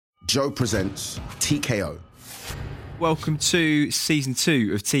Joe presents TKO. Welcome to Season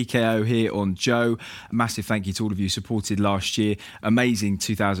 2 of TKO here on Joe. A massive thank you to all of you supported last year. Amazing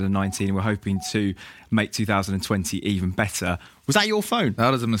 2019, and we're hoping to make 2020 even better. Was that your phone?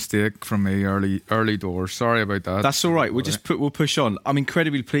 That is a mistake from me early doors. Sorry about that. That's all right. We'll push on. I'm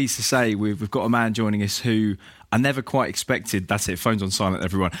incredibly pleased to say we've got a man joining us who I never quite expected. That's it. Phone's on silent,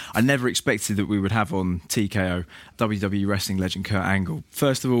 everyone. I never expected that we would have on TKO WWE wrestling legend Kurt Angle.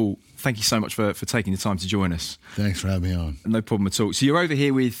 First of all, thank you so much for taking the time to join us. Thanks for having me on. No problem at all. So you're over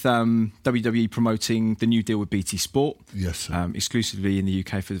here with WWE promoting the new deal with BT Sport. Yes, sir. Exclusively in the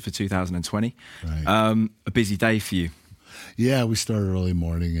UK for 2020. Right. A busy day for you. Yeah, we started early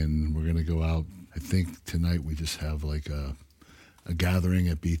morning and we're going to go out. I think tonight we just have like a gathering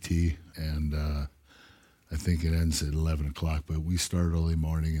at BT, and I think it ends at 11 o'clock. But we start early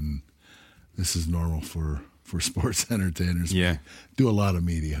morning, and this is normal for sports entertainers. Yeah. We do a lot of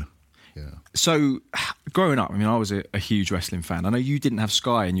media. Yeah. So, growing up, I mean, I was a huge wrestling fan. I know you didn't have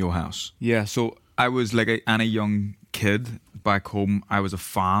Sky in your house. Yeah, so I was like any young kid back home. I was a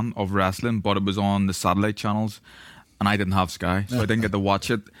fan of wrestling, but it was on the satellite channels, and I didn't have Sky, so I didn't get to watch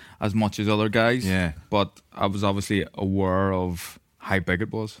it as much as other guys. Yeah. But I was obviously aware of how big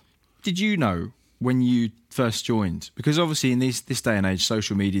it was. Did you know when you first joined? Because obviously in this day and age,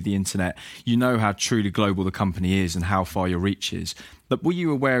 social media, the internet, you know how truly global the company is and how far your reach is. But were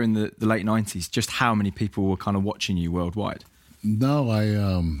you aware in the late 90s just how many people were kind of watching you worldwide? No,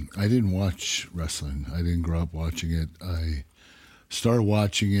 I didn't watch wrestling. I didn't grow up watching it. I started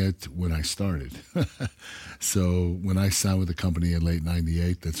watching it when I started. So when I signed with the company in late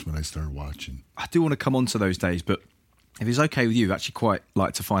 98, that's when I started watching. I do want to come on to those days, but if it's okay with you, I'd actually quite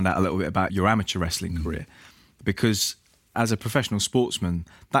like to find out a little bit about your amateur wrestling career. Because as a professional sportsman,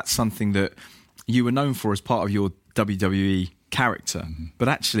 that's something that you were known for as part of your WWE character. But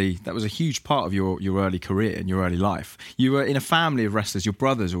actually, that was a huge part of your early career and your early life. You were in a family of wrestlers. Your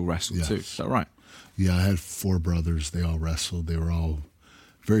brothers all wrestled too. Is that right? Yeah, I had 4 brothers. They all wrestled. They were all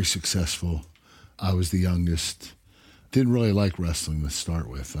very successful. I was the youngest. Didn't really like wrestling to start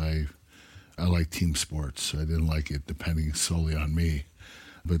with. I like team sports. I didn't like it depending solely on me.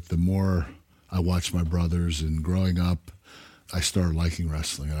 But the more I watched my brothers and growing up, I started liking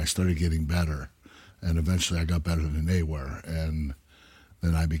wrestling and I started getting better. And eventually I got better than they were. And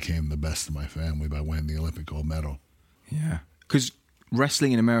then I became the best of my family by winning the Olympic gold medal. Yeah. Because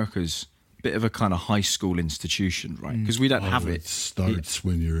wrestling in America is a bit of a kind of high school institution, right? Because we don't have it. It starts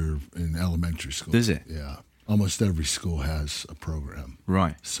when you're in elementary school. Does it? Yeah. Almost every school has a program.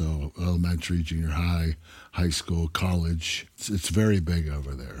 Right. So elementary, junior high, high school, college, it's very big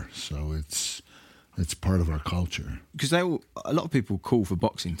over there. So it's part of our culture. Because a lot of people call for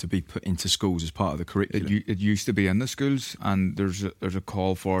boxing to be put into schools as part of the curriculum. It used to be in the schools, and there's a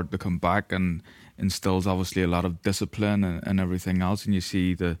call for it to come back, and instills obviously a lot of discipline and everything else. And you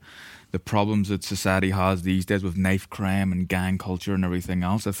see the problems that society has these days with knife crime and gang culture and everything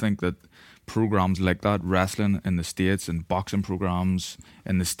else. I think that programs like that, wrestling in the States and boxing programs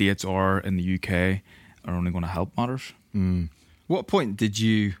in the States or in the UK, are only going to help matters. What point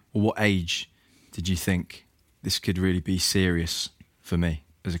what age did you think this could really be serious for me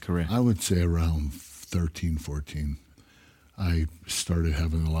as a career? I would say around 13, 14. I started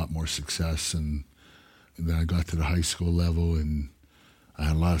having a lot more success, and then I got to the high school level and I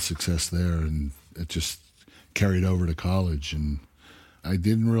had a lot of success there, and it just carried over to college. And I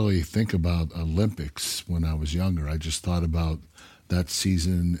didn't really think about Olympics when I was younger. I just thought about that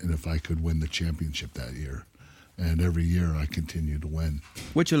season and if I could win the championship that year. And every year I continued to win.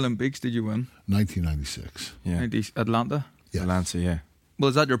 Which Olympics did you win? 1996. Yeah. Atlanta? Yes. Atlanta, yeah. Well,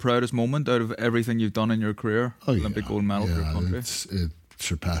 is that your proudest moment out of everything you've done in your career? Oh, Olympic gold medal for your country? It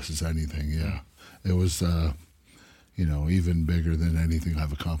surpasses anything, yeah. It was, even bigger than anything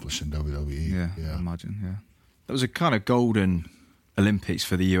I've accomplished in WWE. Yeah, I imagine, yeah. That was a kind of golden Olympics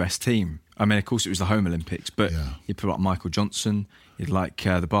for the US team. I mean, of course, it was the home Olympics, but you put up Michael Johnson, you'd like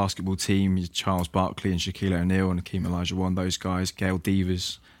the basketball team, Charles Barkley and Shaquille O'Neal and Hakeem Olajuwon, those guys, Gail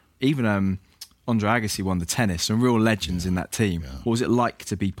Devers. Even Andre Agassi won the tennis, some real legends in that team. Yeah. What was it like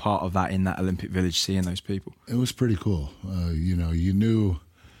to be part of that in that Olympic Village, seeing those people? It was pretty cool. You knew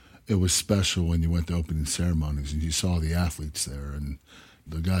it was special when you went to opening ceremonies and you saw the athletes there. And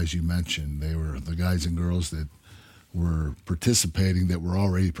the guys you mentioned, they were the guys and girls that were participating that were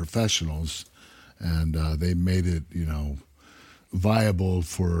already professionals, and they made it, viable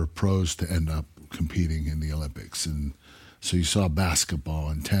for pros to end up competing in the Olympics. And so you saw basketball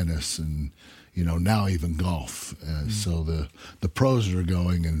and tennis and, now even golf. So the pros are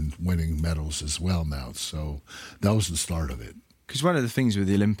going and winning medals as well now. So that was the start of it. Because one of the things with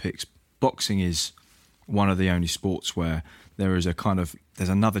the Olympics, boxing is one of the only sports where there is there's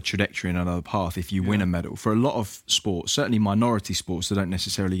another trajectory and another path if you win a medal. For a lot of sports, certainly minority sports that don't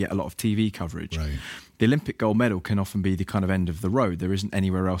necessarily get a lot of TV coverage, the Olympic gold medal can often be the kind of end of the road. There isn't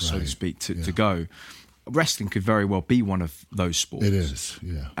anywhere else, so to speak, to go. Wrestling could very well be one of those sports. It is,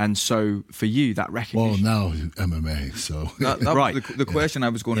 yeah. And so for you, that recognition... Well, now MMA, so... That right. was the question I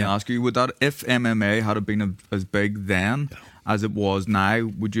was going to ask you. Would that, if MMA had been as big then as it was now,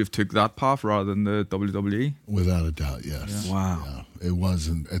 would you have took that path rather than the WWE? Without a doubt, yes. Yeah. Wow. Yeah. It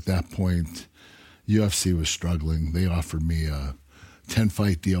wasn't, at that point, UFC was struggling. They offered me a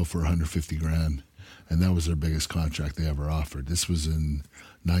 10-fight deal for $150,000, and that was their biggest contract they ever offered. This was in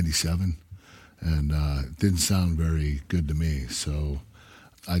 97. And it didn't sound very good to me, so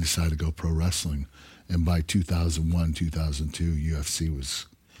I decided to go pro wrestling. And by 2001, 2002, UFC was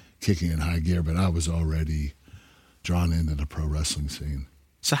kicking in high gear, but I was already drawn into the pro wrestling scene.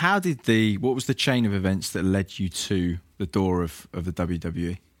 So what was the chain of events that led you to the door of the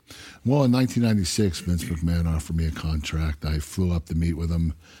WWE? Well, in 1996, Vince McMahon offered me a contract. I flew up to meet with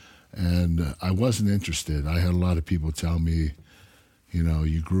him, and I wasn't interested. I had a lot of people tell me, you know,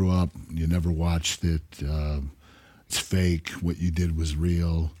 you grew up, you never watched it, it's fake, what you did was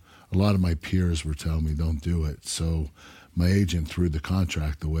real. A lot of my peers were telling me, don't do it. So my agent threw the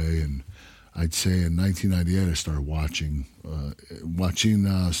contract away, and I'd say in 1998 I started watching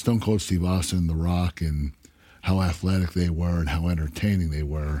Stone Cold Steve Austin, The Rock, and how athletic they were and how entertaining they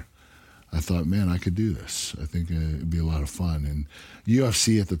were. I thought, man, I could do this. I think it'd be a lot of fun. And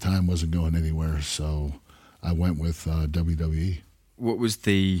UFC at the time wasn't going anywhere, so I went with WWE. What was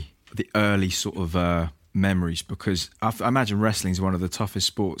the early sort of memories? Because I imagine wrestling is one of the toughest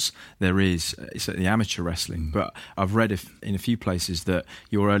sports there is, certainly amateur wrestling. But I've read in a few places that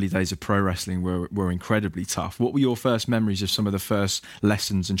your early days of pro wrestling were incredibly tough. What were your first memories of some of the first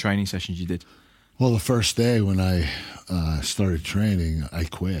lessons and training sessions you did? Well, the first day when I started training, I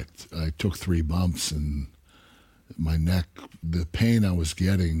quit. I took 3 bumps, and my neck, the pain I was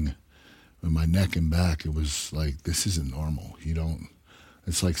getting in my neck and back, it was like, this isn't normal.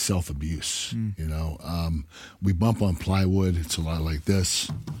 It's like self-abuse, you know. We bump on plywood. It's a lot like this,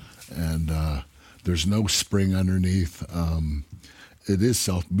 and there's no spring underneath. It is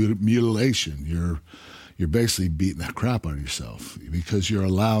self-mutilation. You're basically beating the crap out of yourself because you're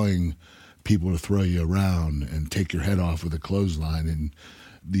allowing people to throw you around and take your head off with a clothesline, and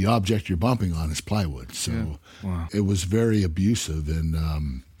the object you're bumping on is plywood. So It was very abusive,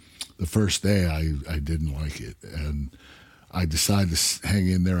 and the first day I didn't like it, and I decided to hang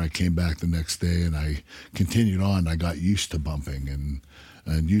in there. I came back the next day, and I continued on. I got used to bumping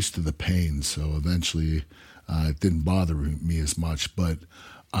and used to the pain, so eventually it didn't bother me as much, but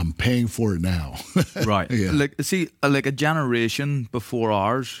I'm paying for it now. Right. Yeah. Like a generation before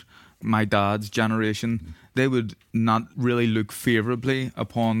ours, my dad's generation, they would not really look favourably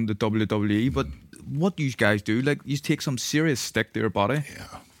upon the WWE, but what you guys do, like, you take some serious stick to your body.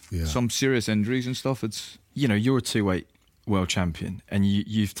 Yeah. Some serious injuries and stuff. It's, you know, you're a 2-weight world champion, and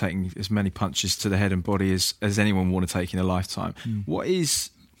you've taken as many punches to the head and body as anyone want to take in a lifetime. What is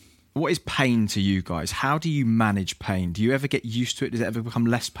pain to you guys? How do you manage pain? Do you ever get used to it? Does it ever become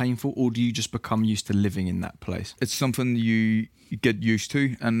less painful, or do you just become used to living in that place? It's something you get used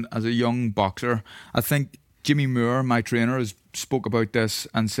to. And as a young boxer, I think Jimmy Moore, my trainer, has spoke about this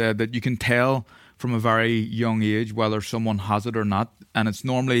and said that you can tell from a very young age whether someone has it or not. And it's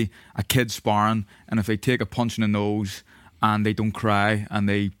normally a kid sparring, and if they take a punch in the nose and they don't cry and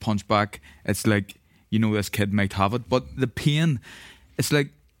they punch back, it's like, you know, this kid might have it. But the pain, it's like,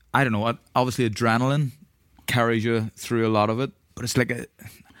 I don't know, obviously adrenaline carries you through a lot of it, but it's like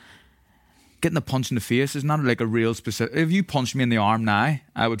getting a punch in the face is not like a real specific. If you punched me in the arm now,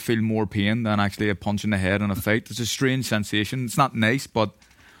 I would feel more pain than actually a punch in the head in a fight. It's a strange sensation. It's not nice, but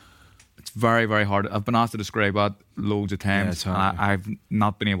it's very, very hard. I've been asked to describe that loads of times, and I've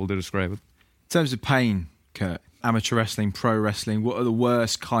not been able to describe it. In terms of pain, Kurt, amateur wrestling, pro wrestling, what are the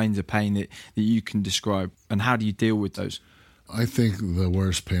worst kinds of pain that you can describe, and how do you deal with those? I think the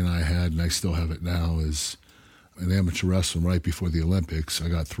worst pain I had, and I still have it now, is in amateur wrestling right before the Olympics. I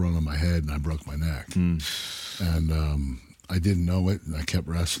got thrown on my head and I broke my neck. And I didn't know it, and I kept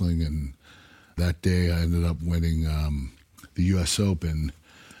wrestling, and that day I ended up winning the U.S. Open,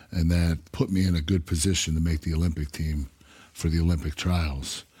 and that put me in a good position to make the Olympic team for the Olympic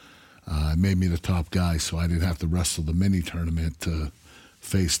trials. It made me the top guy, so I didn't have to wrestle the mini tournament to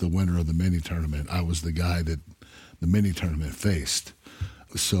face the winner of the mini tournament. I was the guy that the mini tournament faced.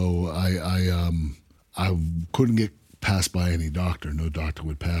 So I couldn't get passed by any doctor. No doctor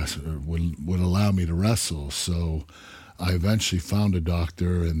would pass or would allow me to wrestle. So I eventually found a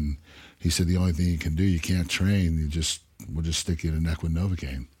doctor, and he said the only thing you can do, you can't train. We'll just stick you in a neck with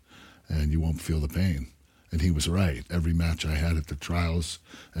Novocaine, and you won't feel the pain. And he was right. Every match I had at the trials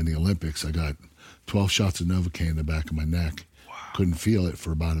and the Olympics, I got 12 shots of Novocaine in the back of my neck. Wow. Couldn't feel it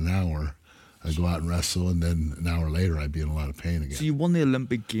for about an hour. I'd go out and wrestle, and then an hour later, I'd be in a lot of pain again. So you won the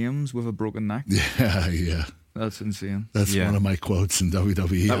Olympic Games with a broken neck? Yeah. That's insane. That's one of my quotes in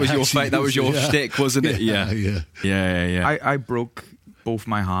WWE. That was your that was your shtick, wasn't it? Yeah. I broke both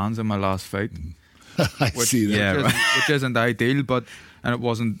my hands in my last fight. I see that. Which isn't ideal, and it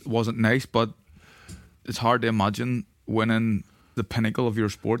wasn't nice, but it's hard to imagine winning the pinnacle of your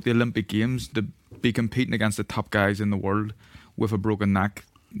sport, the Olympic Games, to be competing against the top guys in the world with a broken neck.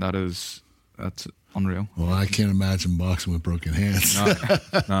 That's unreal. Well, I can't imagine boxing with broken hands.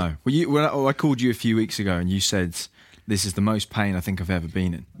 No. Well, I called you a few weeks ago and you said, this is the most pain I think I've ever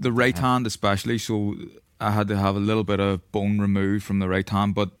been in. The right hand especially, so I had to have a little bit of bone removed from the right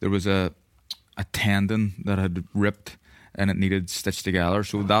hand, but there was a tendon that had ripped and it needed stitched together.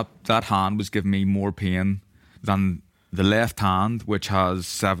 So that hand was giving me more pain than the left hand, which has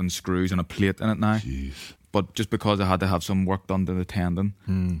 7 screws and a plate in it now. Jeez. But just because I had to have some work done to the tendon,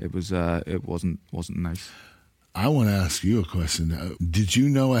 it wasn't nice. I want to ask you a question. Did you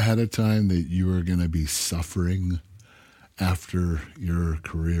know ahead of time that you were going to be suffering after your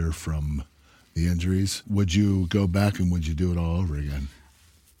career from the injuries? Would you go back and would you do it all over again?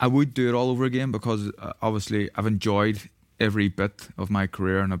 I would do it all over again because obviously I've enjoyed every bit of my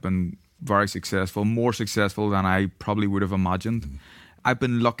career and I've been very successful, more successful than I probably would have imagined. I've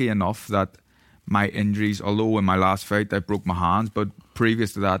been lucky enough that my injuries, although in my last fight I broke my hands, but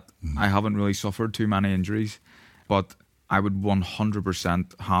previous to that I haven't really suffered too many injuries. But I would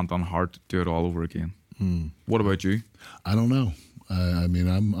 100% hand on heart do it all over again. What about you? I don't know. I mean,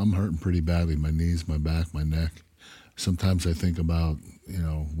 I'm hurting pretty badly. My knees, my back, my neck. Sometimes I think about,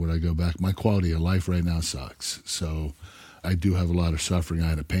 would I go back? My quality of life right now sucks. So I do have a lot of suffering. I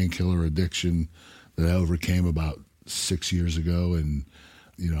had a painkiller addiction that I overcame about 6 years ago, and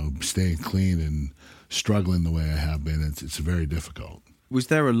staying clean and struggling the way I have been, it's very difficult. Was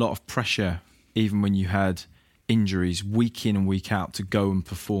there a lot of pressure, even when you had injuries, week in and week out, to go and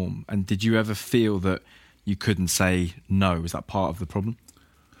perform? And did you ever feel that you couldn't say no? Was that part of the problem?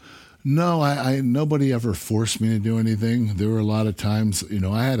 No, nobody ever forced me to do anything. There were a lot of times,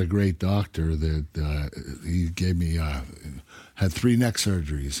 I had a great doctor that he gave me, had 3 neck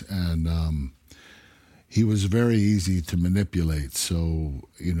surgeries, and he was very easy to manipulate. So,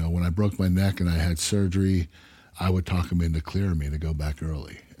 when I broke my neck and I had surgery, I would talk him into clearing me to go back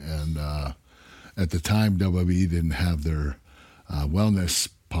early. And at the time, WWE didn't have their wellness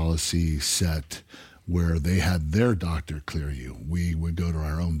policy set where they had their doctor clear you. We would go to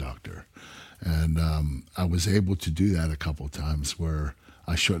our own doctor. And I was able to do that a couple of times where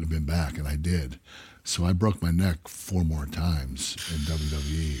I shouldn't have been back, and I did. So I broke my neck 4 more times in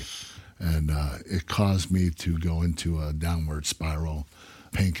WWE. And it caused me to go into a downward spiral,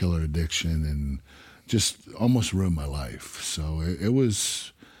 painkiller addiction, and just almost ruined my life. So it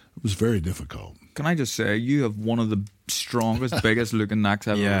was very difficult. Can I just say, you have one of the strongest, biggest looking necks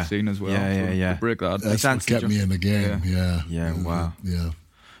I've ever seen as well. Yeah. To break that. That's what kept me in the game. Yeah. Wow. Yeah.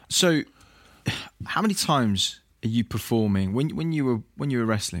 So, how many times are you performing when you were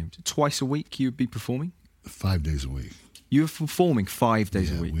wrestling? Twice a week you would be performing? 5 days a week. You were performing 5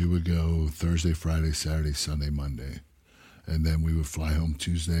 days a week? We would go Thursday, Friday, Saturday, Sunday, Monday. And then we would fly home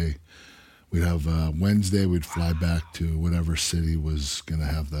Tuesday. We'd have Wednesday, we'd fly back to whatever city was going to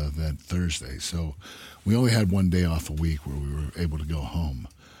have the event Thursday. So we only had 1 day off a week where we were able to go home.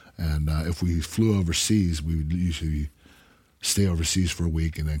 And if we flew overseas, we would usually stay overseas for a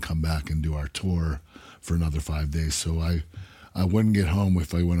week and then come back and do our tour for another 5 days. So I wouldn't get home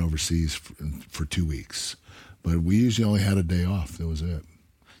if I went overseas for 2 weeks. But we usually only had a day off. That was it.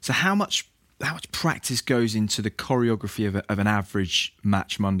 So how much practice goes into the choreography of an average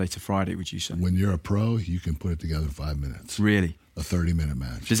match Monday to Friday, would you say? When you're a pro, you can put it together in 5 minutes. Really? A 30-minute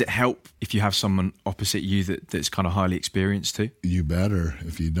match. Does it help if you have someone opposite you that's kind of highly experienced too? You better.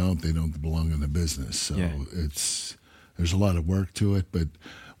 If you don't, they don't belong in the business. So there's a lot of work to it, but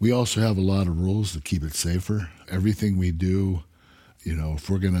we also have a lot of rules to keep it safer. Everything we do, if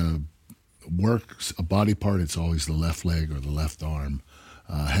we're going to work a body part, it's always the left leg or the left arm.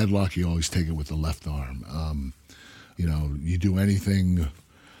 Headlock, you always take it with the left arm. You do anything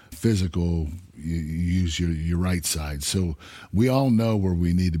physical, you use your right side. So we all know where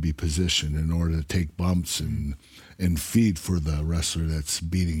we need to be positioned in order to take bumps and feed for the wrestler that's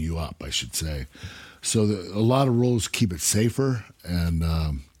beating you up, I should say. So a lot of rules keep it safer,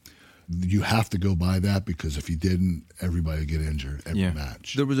 and you have to go by that, because if you didn't, everybody would get injured every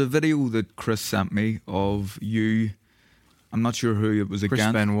match. There was a video that Chris sent me of you. I'm not sure who it was Chris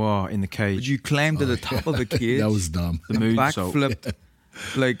against. Benoit in the cage. But you climbed to the top of the cage. That was dumb. The moonsault. Backflipped.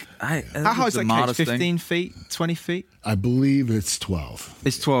 Like, how high is that cage? 15 feet? 20 feet? I believe it's 12.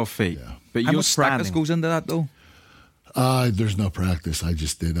 It's 12 feet. Yeah. But How you're much practice standing. goes into that, though? There's no practice. I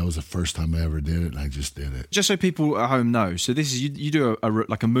just did. That was the first time I ever did it, and I just did it. Just so people at home know, so this is you do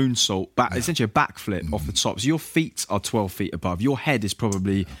like a moonsault, essentially a backflip off the top. So your feet are 12 feet above. Your head is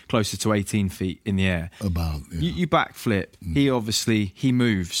probably closer to 18 feet in the air. About. You backflip. He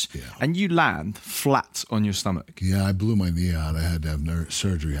moves, and you land flat on your stomach. Yeah, I blew my knee out. I had to have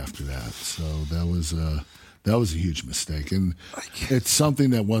surgery after that. So that was a huge mistake, and it's something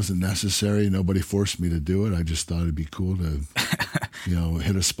that wasn't necessary. Nobody forced me to do it. I just thought it'd be cool to,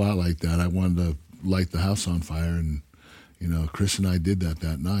 hit a spot like that. I wanted to light the house on fire, and Chris and I did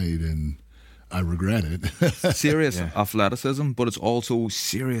that night, and I regret it. Serious athleticism, but it's also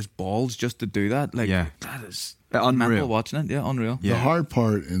serious balls just to do that. Like, that is unreal. mental watching it. Yeah, unreal. The hard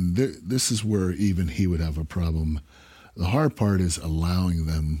part, and this is where even he would have a problem. The hard part is allowing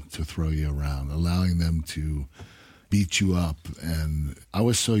them to throw you around, allowing them to beat you up. And I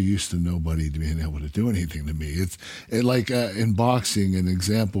was so used to nobody being able to do anything to me. Like in boxing, an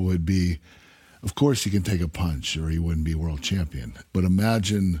example would be, of course, you can take a punch or you wouldn't be world champion. But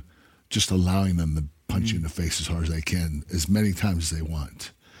imagine just allowing them to punch you in the face as hard as they can, as many times as they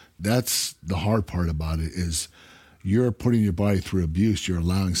want. That's the hard part about it, is you're putting your body through abuse. You're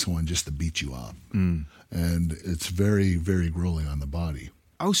allowing someone just to beat you up. And it's very, very grueling on the body.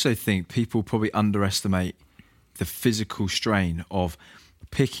 I also think people probably underestimate the physical strain of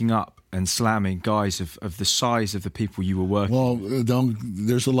picking up and slamming guys of the size of the people you were working with. Well,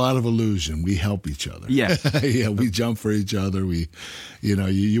 there's a lot of illusion. We help each other. Yeah. Yeah, we jump for each other.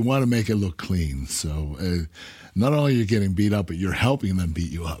 You want to make it look clean. So not only are you getting beat up, but you're helping them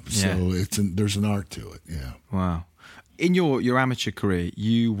beat you up. Yeah. So there's an art to it, yeah. Wow. In your amateur career,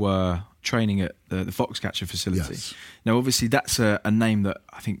 you were training at the Foxcatcher facility. Yes. Now, obviously, that's a name that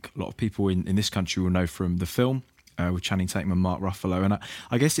I think a lot of people in this country will know from the film with Channing Tatum and Mark Ruffalo. And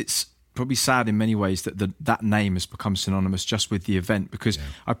I guess it's probably sad in many ways that that name has become synonymous just with the event, because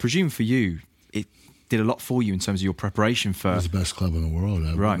I presume for you, it did a lot for you in terms of your preparation for... It was the best club in the world.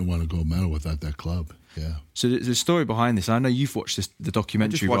 I wouldn't want a gold medal without that club. Yeah. So there's a story behind this. I know you've watched the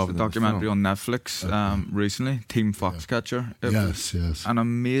documentary. I just watched rather the than documentary film. on Netflix recently, Team Foxcatcher. It Yes. was an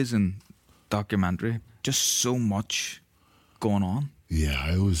amazing documentary. Just so much going on.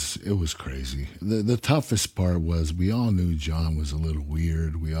 Yeah, it was crazy. The toughest part was we all knew John was a little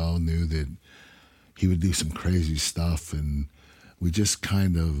weird. We all knew that he would do some crazy stuff, and we just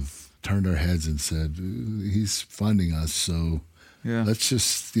kind of turned our heads and said, he's funding us, so... Yeah. Let's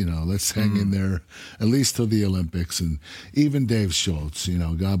just, let's hang in there at least till the Olympics. And even Dave Schultz,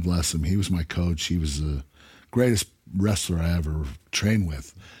 God bless him. He was my coach. He was the greatest wrestler I ever trained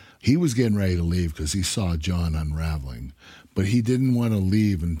with. He was getting ready to leave because he saw John unraveling. But he didn't want to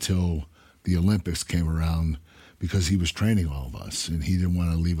leave until the Olympics came around because he was training all of us, and he didn't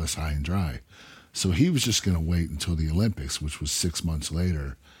want to leave us high and dry. So he was just going to wait until the Olympics, which was 6 months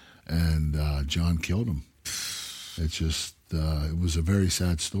later, and John killed him. It was a very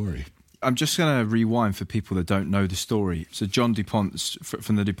sad story. I'm just going to rewind for people that don't know the story. So John DuPont's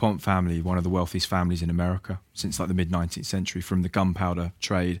from the DuPont family, one of the wealthiest families in America since like the mid-19th century, from the gunpowder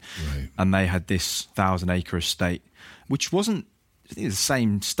trade. Right. And they had this 1,000-acre estate, which wasn't the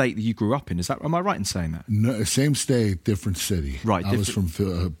same state that you grew up in. Am I right in saying that? No, same state, different city. Right. I was from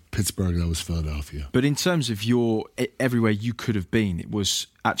Pittsburgh. That was Philadelphia. But in terms of everywhere you could have been, it was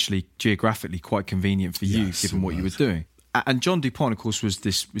actually geographically quite convenient for you, given what you were doing. And John DuPont, of course, was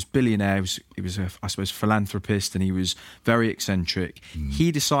billionaire. He was I suppose, philanthropist, and he was very eccentric.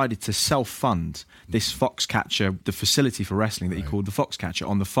 He decided to self-fund this Foxcatcher, the facility for wrestling that he called the Foxcatcher,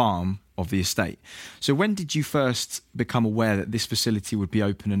 on the farm of the estate. So when did you first become aware that this facility would be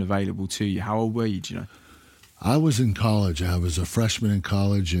open and available to you? How old were you, do you know? I was in college. I was a freshman in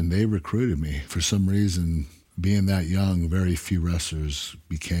college, and they recruited me. For some reason, being that young, very few wrestlers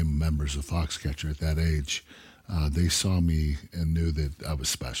became members of Foxcatcher at that age. They saw me and knew that I was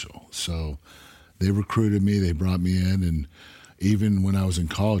special. So they recruited me, they brought me in, and even when I was in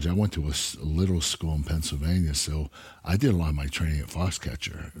college, I went to a little school in Pennsylvania, so I did a lot of my training at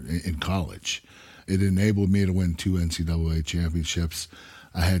Foxcatcher in college. It enabled me to win 2 NCAA championships.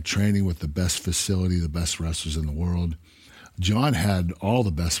 I had training with the best facility, the best wrestlers in the world. John had all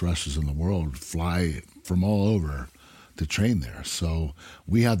the best wrestlers in the world fly from all over to train there, so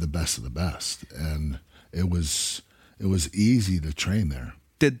we had the best of the best, and it was easy to train there.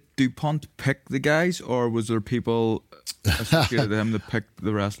 Did DuPont pick the guys, or was there people associated with him that picked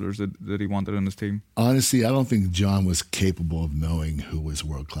the wrestlers that he wanted in his team? Honestly, I don't think John was capable of knowing who was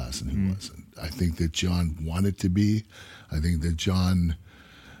world class and who wasn't. I think that John wanted to be. I think that John,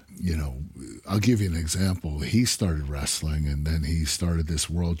 I'll give you an example. He started wrestling, and then he started this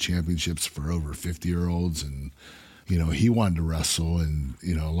world championships for over 50-year-olds, and he wanted to wrestle, and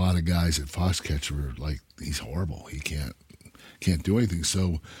a lot of guys at Foxcatcher were like, he's horrible. He can't do anything.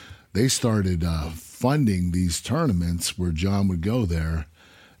 So they started funding these tournaments where John would go there,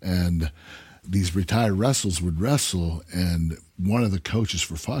 and these retired wrestlers would wrestle, and one of the coaches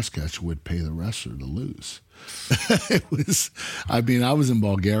for Foxcatcher would pay the wrestler to lose. I was in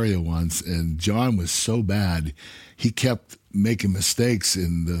Bulgaria once, and John was so bad, he kept making mistakes,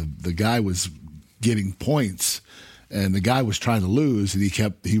 and the guy was getting points, and the guy was trying to lose, and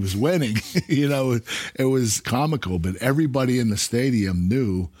he was winning. It was comical, but everybody in the stadium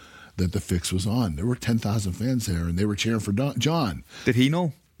knew that the fix was on. There were 10,000 fans there, and they were cheering for John. Did he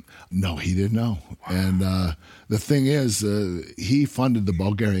know? No, he didn't know. Wow. And the thing is, he funded the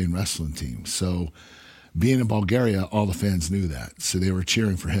Bulgarian wrestling team. So being in Bulgaria, all the fans knew that. So they were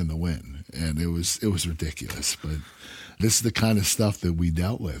cheering for him to win. And it was ridiculous. But this is the kind of stuff that we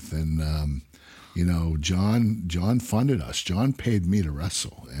dealt with. And, John funded us. John paid me to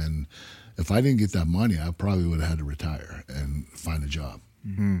wrestle. And if I didn't get that money, I probably would have had to retire and find a job.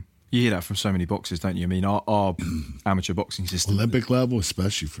 Mm-hmm. You hear that from so many boxers, don't you? I mean, our amateur boxing system... Olympic level,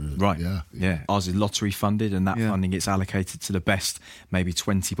 especially for... Right, yeah. Ours is lottery funded, and that funding gets allocated to the best, maybe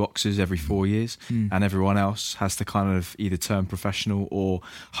 20 boxers every 4 years, and everyone else has to kind of either turn professional or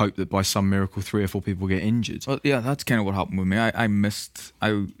hope that by some miracle 3 or 4 people get injured. Well, yeah, that's kind of what happened with me.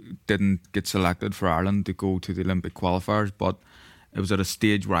 I didn't get selected for Ireland to go to the Olympic qualifiers, but it was at a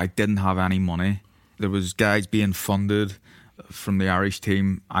stage where I didn't have any money. There was guys being funded from the Irish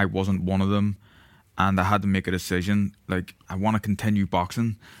team. I wasn't one of them, and I had to make a decision. Like, I want to continue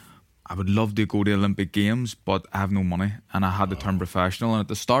boxing. I would love to go to Olympic Games, but I have no money, and I had to turn professional. And at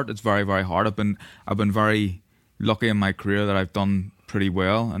the start, it's very, very hard. I've been very lucky in my career that I've done pretty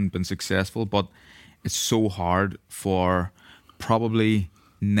well and been successful, but it's so hard for probably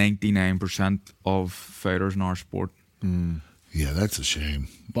 99% of fighters in our sport. Yeah, that's a shame.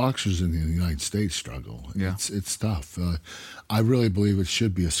 Boxers in the United States struggle. Yeah. It's tough. I really believe it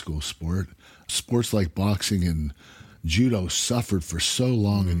should be a school sport. Sports like boxing and judo suffered for so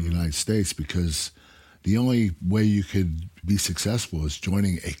long in the United States because the only way you could be successful is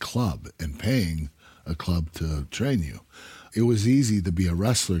joining a club and paying a club to train you. It was easy to be a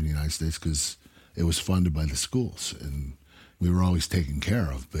wrestler in the United States because it was funded by the schools, and we were always taken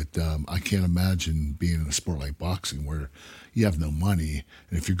care of. But I can't imagine being in a sport like boxing where you have no money,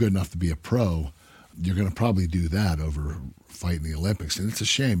 and if you're good enough to be a pro, you're going to probably do that over fighting the Olympics. And it's a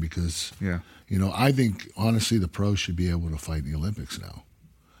shame because, I think, honestly, the pros should be able to fight in the Olympics now.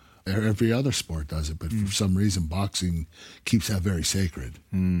 Every other sport does it, but for some reason, boxing keeps that very sacred,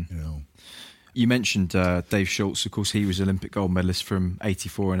 You mentioned Dave Schultz. Of course, he was Olympic gold medalist from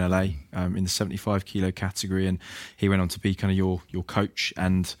 '84 in LA in the 75 kilo category, and he went on to be kind of your coach.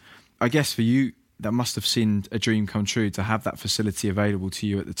 And I guess for you, that must have seemed a dream come true to have that facility available to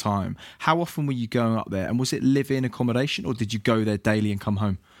you at the time. How often were you going up there, and was it live-in accommodation, or did you go there daily and come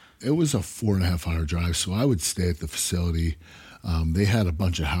home? It was a 4.5-hour drive, so I would stay at the facility. They had a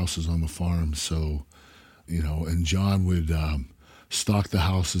bunch of houses on the farm, so and John would stock the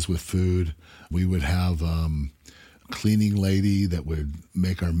houses with food. We would have a cleaning lady that would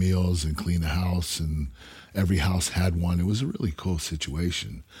make our meals and clean the house, and every house had one. It was a really cool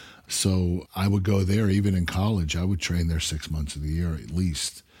situation. So I would go there. Even in college, I would train there 6 months of the year, at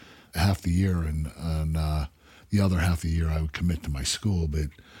least half the year, and the other half of the year I would commit to my school.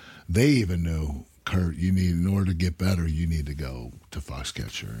 But they even knew, Kurt, in order to get better, you need to go to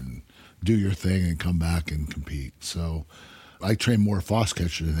Foxcatcher and do your thing and come back and compete. So I trained more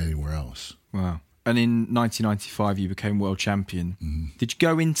Foxcatcher than anywhere else. Wow. And in 1995, you became world champion. Mm-hmm. Did you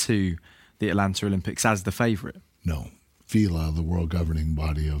go into the Atlanta Olympics as the favourite? No. FILA, the world governing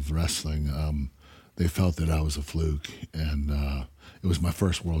body of wrestling, they felt that I was a fluke, and it was my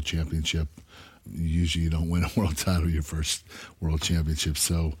first world championship. Usually you don't win a world title your first world championship.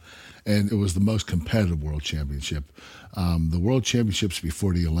 And it was the most competitive world championship. The world championships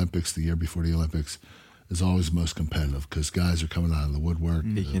before the Olympics, the year before the Olympics, is always the most competitive because guys are coming out of the woodwork,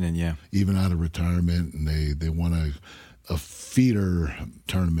 even out of retirement, and they won a feeder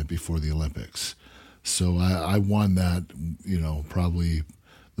tournament before the Olympics. So I won that, probably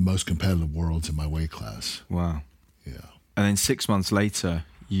the most competitive worlds in my weight class. Wow. Yeah. And then 6 months later,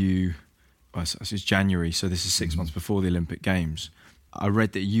 this is January, so this is 6 months before the Olympic Games, I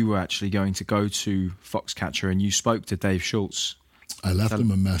read that you were actually going to go to Foxcatcher and you spoke to Dave Schultz. I left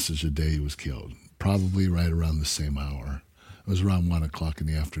him a message the day he was killed, probably right around the same hour. It was around 1 o'clock in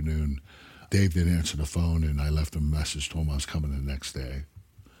the afternoon. Dave didn't answer the phone, and I left him a message, told him I was coming the next day.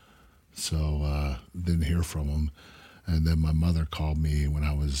 So didn't hear from him. And then my mother called me when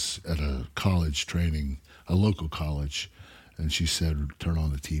I was at a college training, a local college, and she said, turn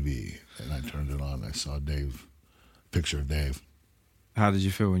on the TV. And I turned it on. I saw Dave, picture of Dave. How did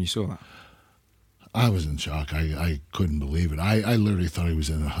you feel when you saw that? I was in shock. I couldn't believe it. I literally thought he was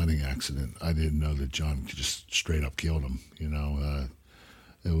in a hunting accident. I didn't know that John just straight up killed him. You know,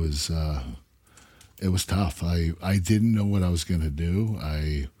 it was tough. I didn't know what I was going to do.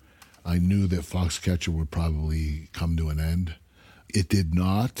 I knew that Foxcatcher would probably come to an end. It did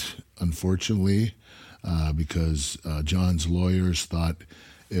not, unfortunately, because John's lawyers thought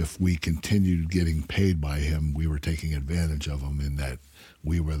if we continued getting paid by him, we were taking advantage of him in that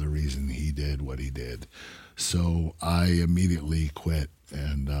we were the reason he did what he did. So I immediately quit,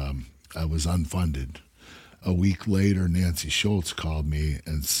 and I was unfunded. A week later, Nancy Schultz called me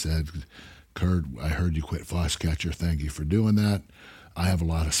and said, Kurt, I heard you quit Foxcatcher. Thank you for doing that. I have a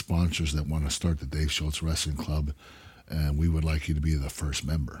lot of sponsors that want to start the Dave Schultz Wrestling Club, and we would like you to be the first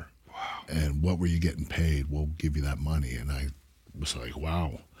member. Wow. And what were you getting paid? We'll give you that money. And I was like,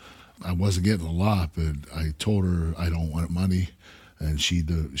 wow. I wasn't getting a lot, but I told her I don't want money, and she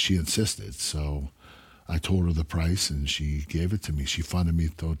insisted. So I told her the price, and she gave it to me. She funded me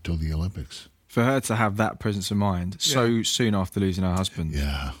till the Olympics. For her to have that presence of mind so soon after losing her husband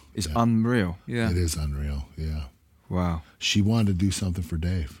is unreal. Yeah. It is unreal, yeah. Wow. She wanted to do something for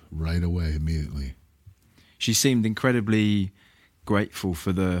Dave right away, immediately. She seemed incredibly grateful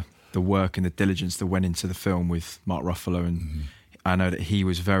for the work and the diligence that went into the film with Mark Ruffalo, and I know that he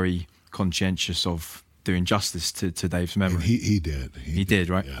was very conscientious of doing justice to Dave's memory. And he did. He did,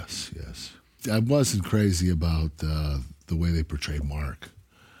 right? Yes. I wasn't crazy about the way they portrayed Mark.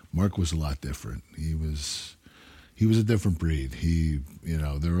 Mark was a lot different. He was a different breed.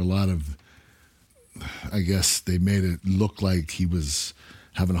 There were a lot of, I guess they made it look like he was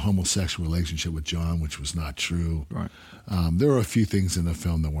having a homosexual relationship with John, which was not true. Right. There were a few things in the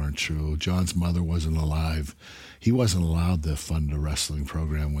film that weren't true. John's mother wasn't alive. He wasn't allowed to fund a wrestling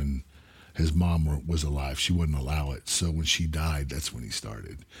program when his mom was alive. She wouldn't allow it. So when she died, that's when he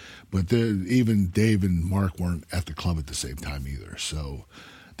started. But even Dave and Mark weren't at the club at the same time either. So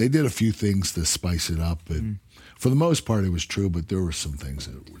they did a few things to spice it up. But for the most part, it was true. But there were some things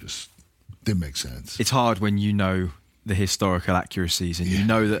that were just didn't make sense. It's hard when you know the historical accuracies and you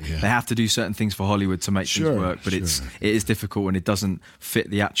know that they have to do certain things for Hollywood to make things work, but it is difficult and it doesn't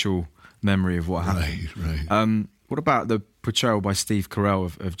fit the actual memory of what happened. Right. What about the portrayal by Steve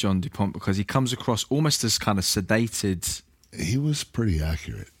Carell of John DuPont? Because he comes across almost as kind of sedated. He was pretty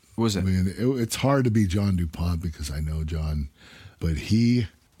accurate. Was it? I mean, it's hard to be John DuPont because I know John, but he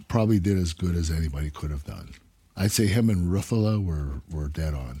probably did as good as anybody could have done. I'd say him and Ruffalo were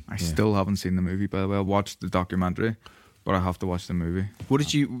dead on. I still haven't seen the movie, by the way. I watched the documentary, but I have to watch the movie. What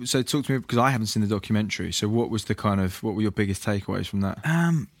did you... So talk to me, because I haven't seen the documentary. So what were your biggest takeaways from that?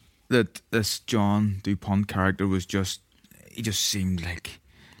 That this John DuPont character he just seemed like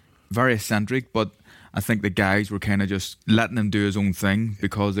very eccentric, but I think the guys were kind of just letting him do his own thing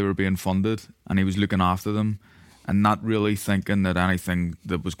because they were being funded and he was looking after them and not really thinking that anything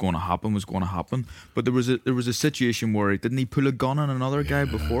that was going to happen. But there was a situation where didn't he pull a gun on another guy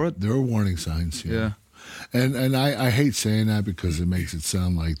before it? There were warning signs, yeah. And I hate saying that because it makes it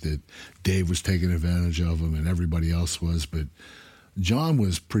sound like that Dave was taking advantage of him and everybody else was, but John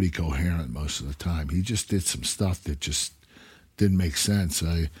was pretty coherent most of the time. He just did some stuff that just didn't make sense.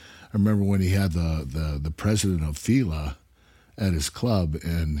 I remember when he had the president of FILA at his club,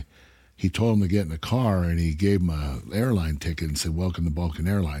 and he told him to get in a car, and he gave him an airline ticket and said, "Welcome to Balkan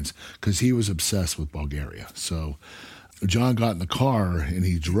Airlines," because he was obsessed with Bulgaria. So John got in the car, and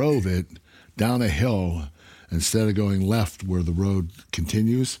he drove it down a hill. Instead of going left where the road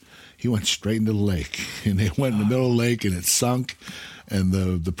continues, he went straight into the lake. And they went in the middle of the lake, and it sunk. And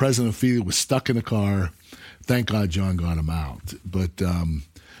the president of FILA was stuck in the car. Thank God John got him out. But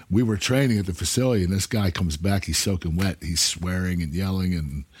we were training at the facility, and this guy comes back. He's soaking wet. He's swearing and yelling,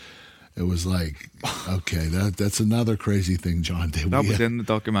 and it was like, okay, that's another crazy thing John did. That was in the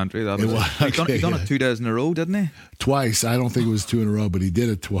documentary. That was he done it 2 days in a row, didn't he? Twice. I don't think it was 2 in a row, but he did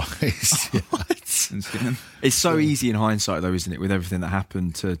it twice. What? It's so easy in hindsight, though, isn't it, with everything that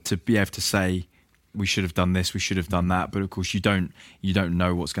happened, to be able to say, we should have done this, we should have done that, but of course you don't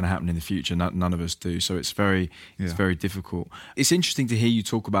know what's going to happen in the future. None of us do, so it's very difficult. It's interesting to hear you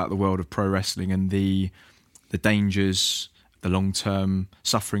talk about the world of pro wrestling and the dangers the long-term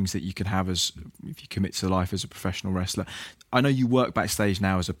sufferings that you can have as if you commit to life as a professional wrestler. I know you work backstage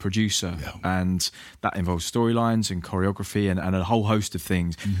now as a producer, and that involves storylines and choreography and a whole host of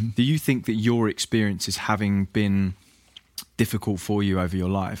things. Do you think that your experiences, having been difficult for you over your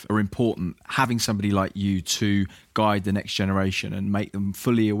life, are important, having somebody like you to guide the next generation and make them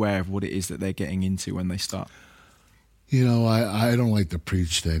fully aware of what it is that they're getting into when they start? You know, I don't like to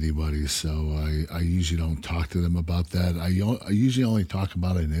preach to anybody, so I usually don't talk to them about that. I usually only talk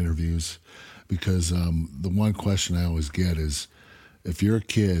about it in interviews, because the one question I always get is, if you're a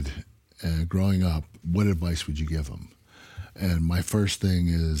kid growing up, what advice would you give them? And my first thing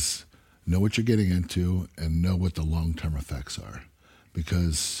is, know what you're getting into and know what the long-term effects are.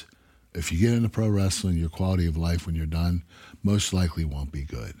 Because if you get into pro wrestling, your quality of life when you're done most likely won't be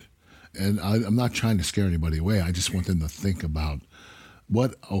good. And I'm not trying to scare anybody away. I just want them to think about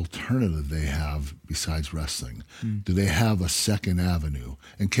what alternative they have besides wrestling. Do they have a second avenue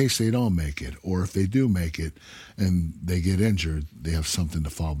in case they don't make it? Or if they do make it and they get injured, they have something to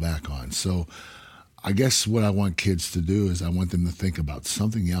fall back on. So I guess what I want kids to do is I want them to think about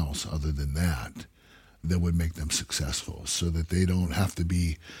something else other than that would make them successful, so that they don't have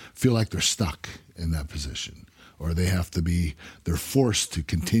to feel like they're stuck in that position, or they're forced to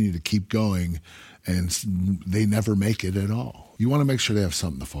continue to keep going and they never make it at all. You want to make sure they have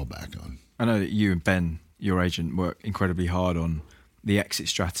something to fall back on. I know that you and Ben, your agent, work incredibly hard on the exit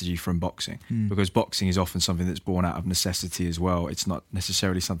strategy from boxing, because boxing is often something that's born out of necessity as well. It's not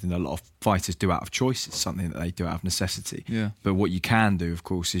necessarily something that a lot of fighters do out of choice. It's something that they do out of necessity. Yeah. But what you can do, of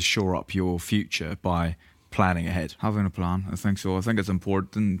course, is shore up your future by planning ahead. Having a plan, I think so. I think it's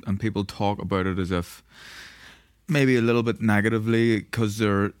important, and people talk about it as if maybe a little bit negatively, because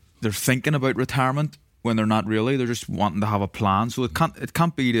they're thinking about retirement when they're not really. They're just wanting to have a plan. So it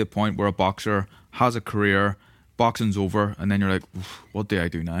can't be to the point where a boxer has a career, boxing's over, and then you're like, what do I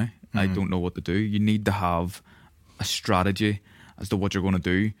do now? I don't know what to do. You need to have a strategy as to what you're going to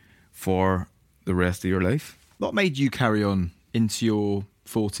do for the rest of your life. What made you carry on into your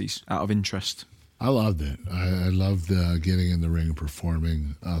 40s out of interest? I loved it. I loved getting in the ring and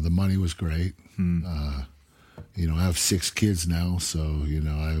performing. The money was great. You know, I have 6 kids now, so, you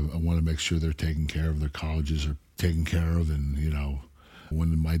know, I want to make sure they're taken care of, their colleges are taken care of, and, you know,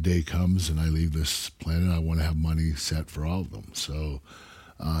 when my day comes and I leave this planet, I want to have money set for all of them. So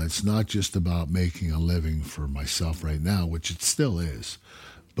it's not just about making a living for myself right now, which it still is,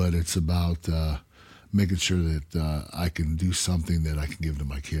 but it's about making sure that I can do something that I can give to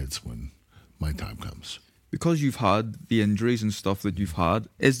my kids when my time comes. Because you've had the injuries and stuff that you've had,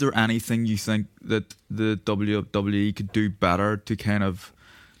 is there anything you think that the WWE could do better to kind of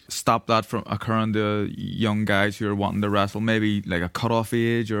stop that from occurring to young guys who are wanting to wrestle? Maybe like a cutoff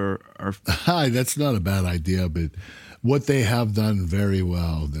age or... That's not a bad idea, but what they have done very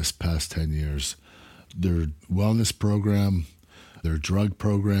well this past 10 years, their wellness program, their drug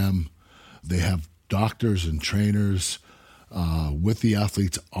program, they have doctors and trainers with the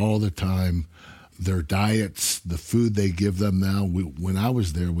athletes all the time. Their diets, the food they give them now. When I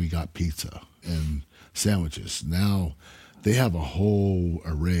was there, we got pizza and sandwiches. Now they have a whole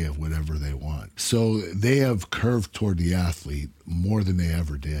array of whatever they want. So they have curved toward the athlete more than they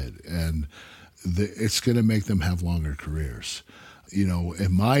ever did. And it's going to make them have longer careers. You know,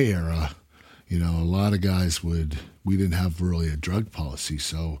 in my era, you know, a lot of guys we didn't have really a drug policy.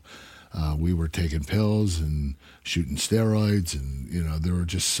 So we were taking pills and shooting steroids, and, you know, there were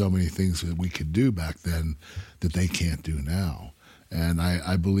just so many things that we could do back then that they can't do now. And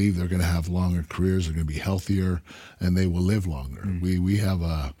I believe they're going to have longer careers, they're going to be healthier, and they will live longer. We have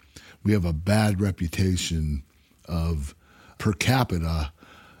a bad reputation of, per capita,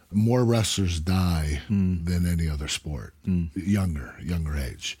 more wrestlers die than any other sport. Younger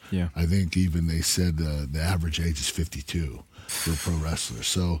age. Yeah. I think even they said the average age is 52 for pro wrestlers.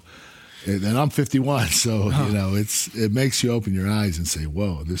 So, and I'm 51, so you know, it makes you open your eyes and say,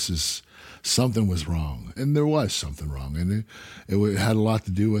 whoa, something was wrong. And there was something wrong. And it had a lot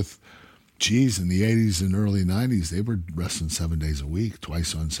to do with, in the 80s and early 90s, they were wrestling 7 days a week,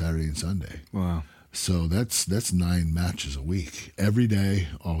 twice on Saturday and Sunday. Wow. So that's 9 matches a week, every day,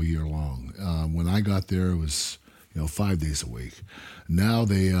 all year long. When I got there, it was, 5 days a week. Now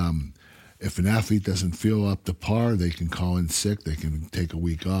they, if an athlete doesn't feel up to par, they can call in sick, they can take a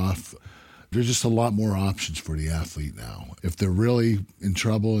week off. There's just a lot more options for the athlete now. If they're really in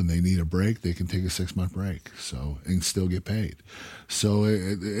trouble and they need a break, they can take a 6-month break, and still get paid. So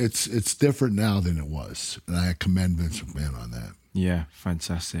it's different now than it was, and I commend Vince McMahon on that. Yeah,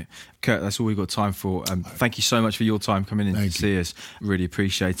 fantastic. Kurt, that's all we've got time for. Thank you so much for your time coming in to see us. Really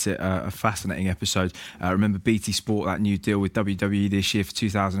appreciate it. A fascinating episode. Remember BT Sport, that new deal with WWE this year for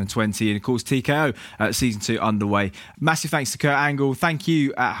 2020. And of course, TKO Season 2 underway. Massive thanks to Kurt Angle. Thank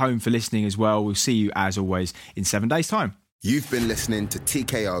you at home for listening as well. We'll see you as always in 7 days' time. You've been listening to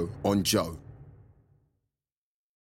TKO on Joe.